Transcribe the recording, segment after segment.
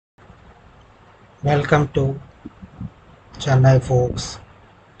Welcome to Chennai folks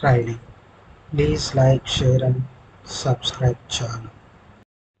training. Please like, share and subscribe channel.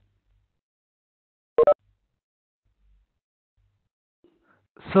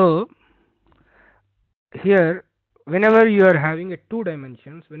 So here, whenever you are having a two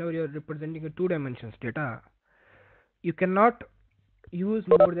dimensions, whenever you are representing a two dimensions data, you cannot use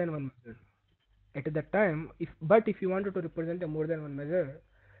more than one measure at that time. If you wanted to represent a more than one measure,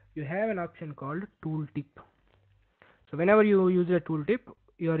 you have an option called tooltip. So whenever you use a tooltip,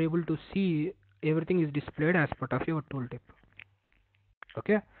 you are able to see everything is displayed as part of your tooltip.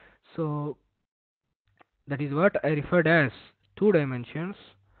 Okay, so that is what I referred as two dimensions.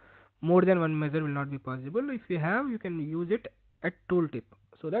 More than one measure will not be possible. If you have, you can use it at tooltip,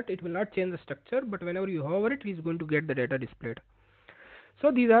 so that it will not change the structure, but whenever you hover it is going to get the data displayed.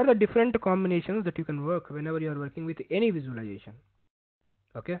 So these are the different combinations that you can work whenever you are working with any visualization.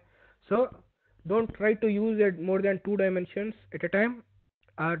 Okay, so don't try to use it more than two dimensions at a time,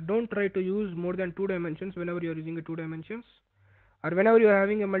 or don't try to use more than two dimensions whenever you are using a two dimensions, or whenever you are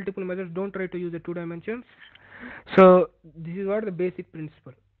having a multiple measures, don't try to use the two dimensions. So this is what the basic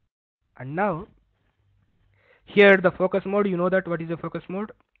principle. And now here the focus mode, you know that what is the focus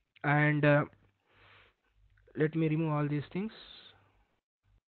mode. And let me remove all these things.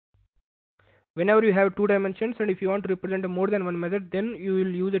 Whenever you have two dimensions and if you want to represent a more than one method, then you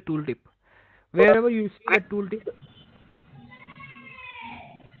will use a tooltip. Wherever you see the tooltip,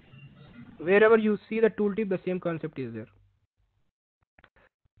 wherever you see the tooltip, the same concept is there.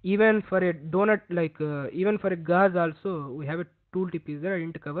 Even for a donut, like even for a gas also, we have a tooltip is there. I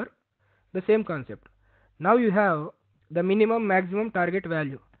didn't cover the same concept. Now you have the minimum, maximum, target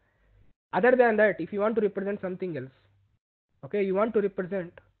value. Other than that, if you want to represent something else, okay, you want to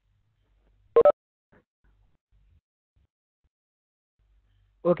represent.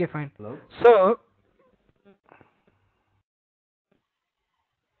 Okay, fine. Hello? So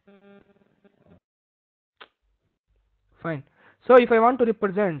fine. So if I want to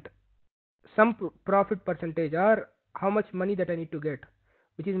represent some profit percentage, or how much money that I need to get,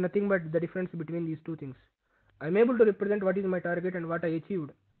 which is nothing but the difference between these two things, I'm able to represent what is my target and what I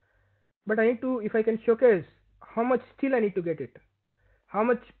achieved. But I need to, if I can showcase how much still I need to get it, how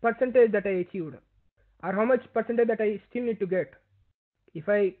much percentage that I achieved, or how much percentage that I still need to get. If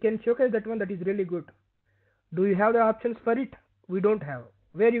I can showcase that one, that is really good. Do you have the options for it? We don't have.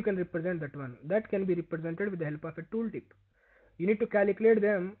 Where you can represent that one? That can be represented with the help of a tooltip. You need to calculate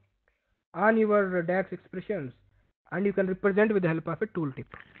them on your DAX expressions, and you can represent with the help of a tooltip.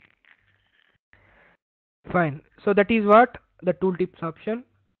 Fine. So that is what the tooltips option.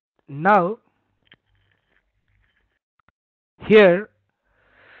 Now here,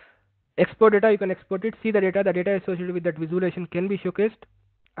 export data, you can export it, see the data associated with that visualization can be showcased.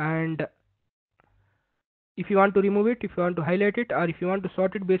 And if you want to remove it, if you want to highlight it, or if you want to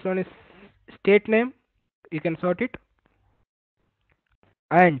sort it based on a state name, you can sort it.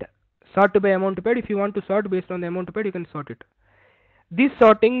 And sort by amount paid, if you want to sort based on the amount paid, you can sort it. This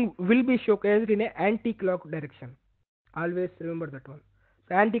sorting will be showcased in a anti-clock direction. Always remember that one.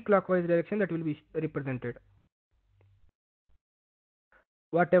 So anti-clockwise direction, that will be represented.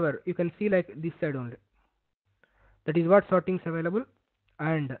 Whatever you can see, like this side only. That is what sorting is available.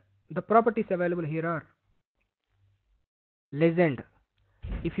 And the properties available here are legend.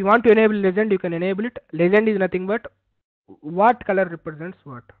 If you want to enable legend, you can enable it. Legend is nothing but what color represents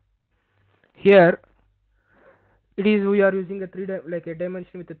what. Here it is, we are using a like a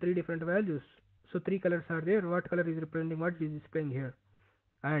dimension with the three different values. So three colors are there. What color is representing what is displaying here,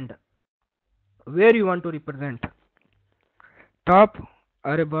 and where you want to represent, top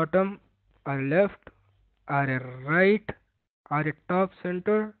or a bottom or a left or a right or a top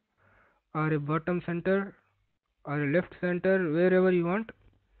center or a bottom center or a left center, wherever you want,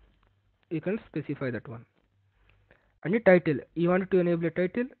 you can specify that one. And the title, you want to enable a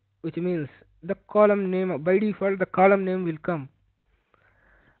title, which means the column name. By default the column name will come.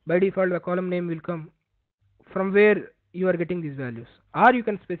 By default the column name will come from where you are getting these values, or you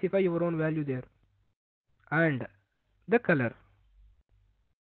can specify your own value there. And the color,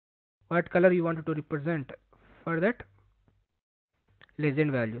 what color you want to represent for that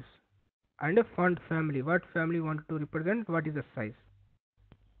legend values. And a font family, what family you want to represent, what is the size.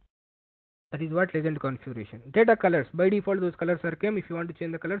 That is what legend configuration. Data colors, by default those colors are came. If you want to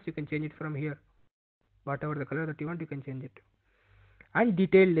change the colors, you can change it from here. Whatever the color that you want, you can change it. And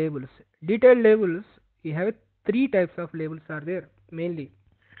detailed labels, detailed labels, you have three types of labels are there mainly.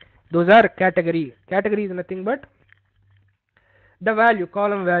 Those are category. Category is nothing but the value,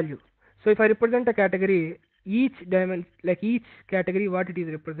 column value. So if I represent a category, each dimension, like each category, what it is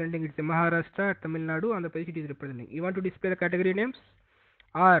representing. It's a Maharashtra, Tamil Nadu, Andhra Pradesh it is representing. You want to display the category names,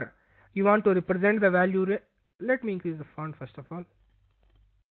 or you want to represent the value. Let me increase the font first of all.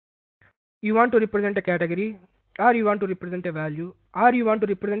 You want to represent a category, or you want to represent a value, or you want to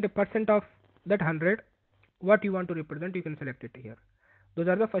represent a percent of that 100. What you want to represent, you can select it here. Those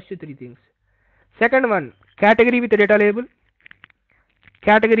are the first three things. Second one, category with a data label,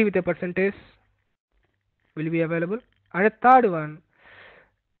 category with a percentage will be available, and a third one,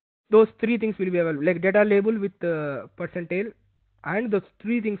 those three things will be available, like data label with percentile, and those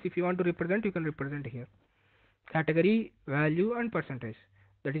three things if you want to represent, you can represent here: category, value, and percentage.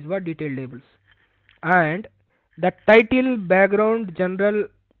 That is what detailed labels. And the title, background, general,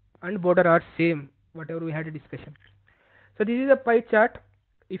 and border are same, whatever we had a discussion. So this is a pie chart.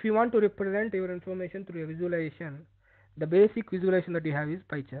 If you want to represent your information through a visualization, the basic visualization that you have is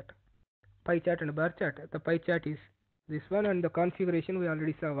pie chart. Pie chart and bar chart. The pie chart is this one, and the configuration we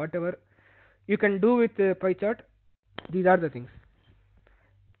already saw. Whatever you can do with the pie chart, these are the things.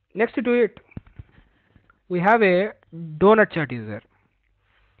 Next to it, we have a donut chart is there.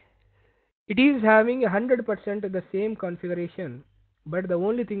 It is having 100% the same configuration, but the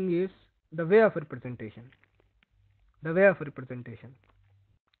only thing is the way of representation. The way of representation.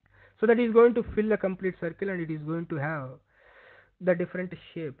 So that is going to fill a complete circle, and it is going to have the different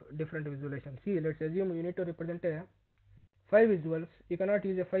shape, different visualization. See, let's assume you need to represent a 5 visuals. You cannot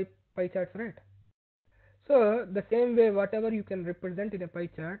use a 5 pie charts, right? So the same way, whatever you can represent in a pie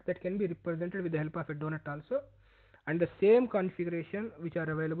chart, that can be represented with the help of a donut also, and the same configuration which are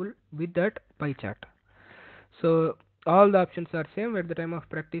available with that pie chart. So all the options are same. At the time of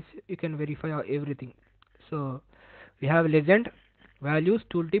practice, you can verify everything. So we have legend, values,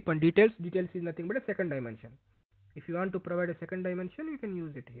 tooltip, and details. Details is nothing but a second dimension. If you want to provide a second dimension, you can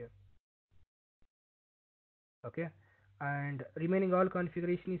use it here. Okay, and remaining all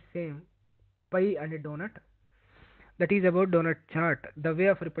configuration is same, pie and a donut. That is about donut chart. The way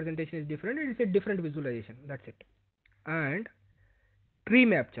of representation is different. It is a different visualization. That's it. And tree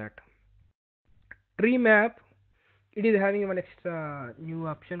map chart. Tree map, it is having one extra new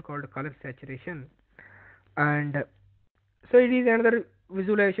option called color saturation, and so it is another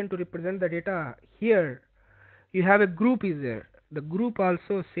visualization to represent the data. Here you have a group is there. The group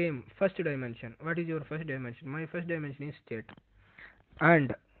also same, first dimension. What is your first dimension? My first dimension is state,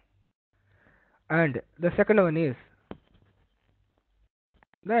 and the second one is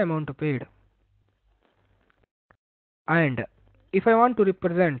the amount paid. And if I want to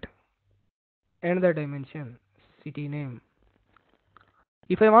represent another dimension, city name,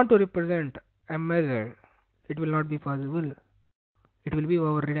 if I want to represent a measure, it will not be possible. It will be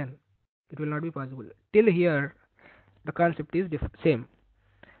overridden. It will not be possible. Till here, the concept is same.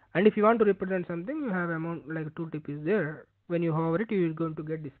 And if you want to represent something, you have amount like tooltip is there. When you hover it, you are going to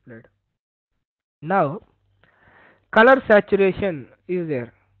get displayed. Now, color saturation is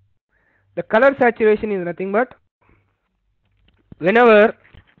there. The color saturation is nothing but whenever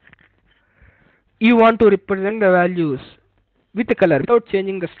you want to represent the values with the color without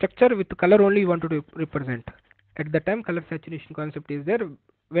changing the structure, with the color only you want to represent. At the time, color saturation concept is there.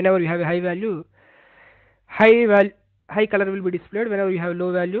 Whenever you have a high value, high color will be displayed. Whenever you have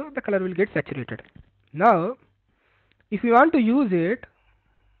low value, the color will get saturated. Now, if you want to use it,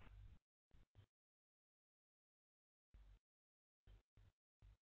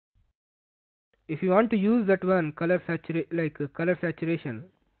 if you want to use that one color saturation,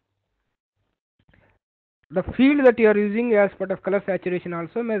 the field that you are using as part of color saturation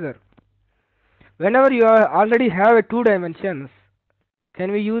also measure. Whenever you already have a 2 dimensions,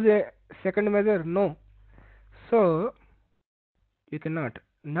 can we use a second measure? No. So you cannot.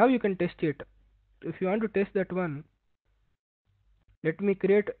 Now you can test it. If you want to test that one, let me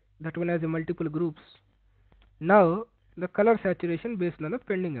create that one as a multiple groups. Now the color saturation based on the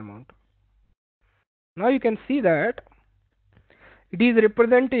pending amount. Now you can see that it is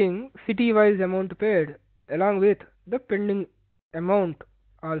representing city wise amount paid along with the pending amount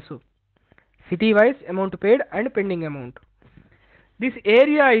also. City wise amount paid and pending amount. This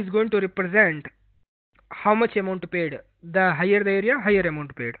area is going to represent how much amount paid. The higher the area, higher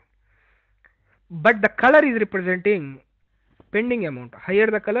amount paid. But the color is representing pending amount. Higher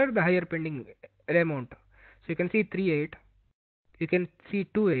the color, the higher pending amount. So you can see 38, you can see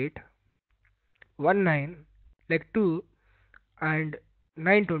 28, 19, like 2, and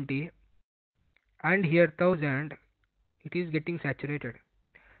 920, and here 1000. It is getting saturated.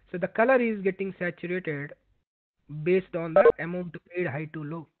 So the color is getting saturated based on the amount paid high to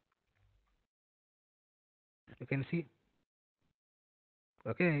low. You can see.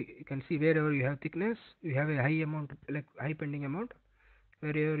 Okay, you can see wherever you have thickness, you have a high amount, like high pending amount.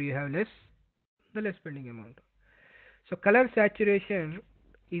 Wherever you have less, the less pending amount. So color saturation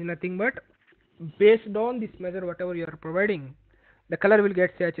is nothing but based on this measure whatever you are providing, the color will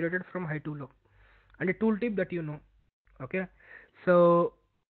get saturated from high to low. And a tool tip that you know. Okay, so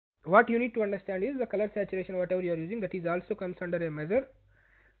what you need to understand is the color saturation whatever you are using, that is also comes under a measure,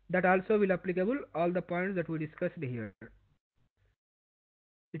 that also will applicable all the points that we discussed here.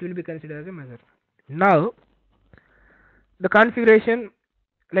 It will be considered as a measure. Now the configuration,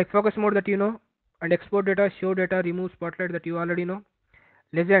 like focus mode that you know, and export data, show data, remove spotlight that you already know.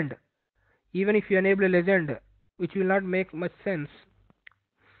 Legend, even if you enable a legend, which will not make much sense.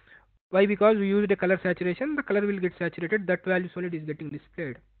 Why? Because we used a color saturation, the color will get saturated, that value solid is getting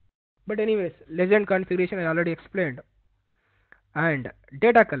displayed. But anyways, legend configuration I already explained. And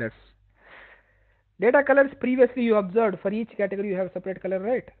data colors. Data colors previously you observed for each category you have separate color,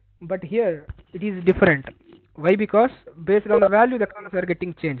 right? But here it is different. Why? Because based on the value the colors are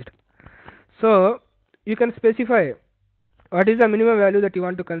getting changed. So you can specify what is the minimum value that you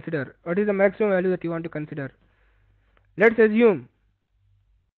want to consider, what is the maximum value that you want to consider. Let's assume,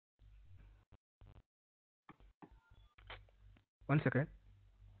 one second,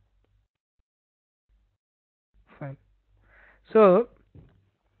 fine. So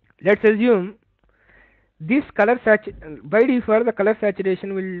let's assume this color by default the color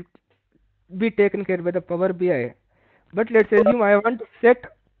saturation will be taken care by the Power BI. But let's assume I want to set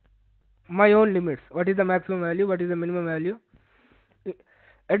my own limits. What is the maximum value? What is the minimum value?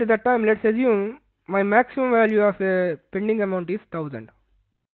 At that time, let's assume my maximum value of a pending amount is 1000,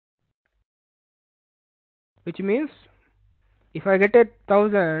 which means if I get a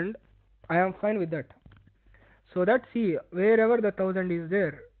 1000, I am fine with that. So that, see, wherever the 1000 is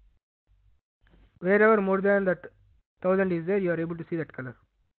there, wherever more than that 1000 is there, you are able to see that color,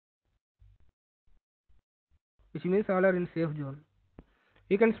 which means all are in safe zone.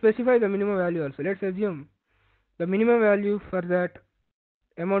 You can specify the minimum value also. Let's assume the minimum value for that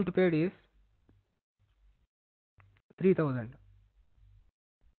amount paid is 3000.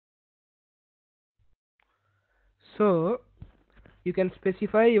 So you can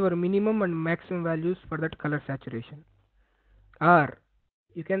specify your minimum and maximum values for that color saturation, or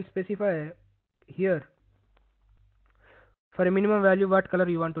you can specify here for a minimum value what color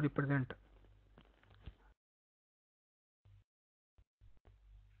you want to represent.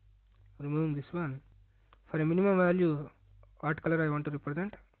 Removing this one, for a minimum value what color I want to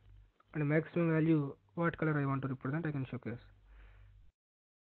represent, and a maximum value what color I want to represent, I can showcase.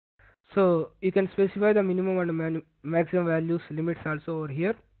 So you can specify the minimum and maximum values limits also over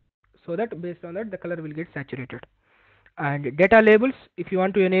here, so that based on that the color will get saturated. And data labels, if you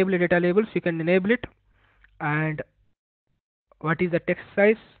want to enable data labels, you can enable it. And what is the text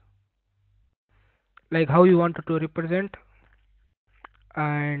size, like how you want to represent,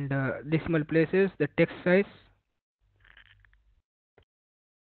 and decimal places, the text size.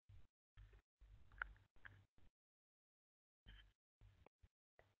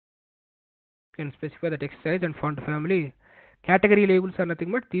 You can specify the text size and font family. Category labels are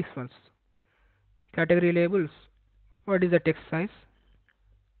nothing but these ones. Category labels, what is the text size,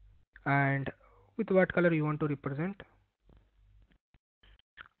 and with what color you want to represent,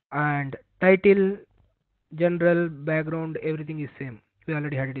 and title, general, background, everything is same. We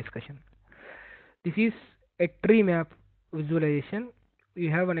already had a discussion. This is a tree map visualization. We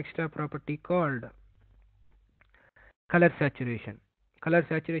have an extra property called color saturation. Color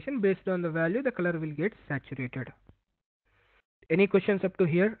saturation, based on the value the color will get saturated. Any questions up to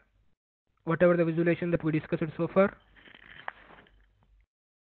here, whatever the visualization that we discussed so far?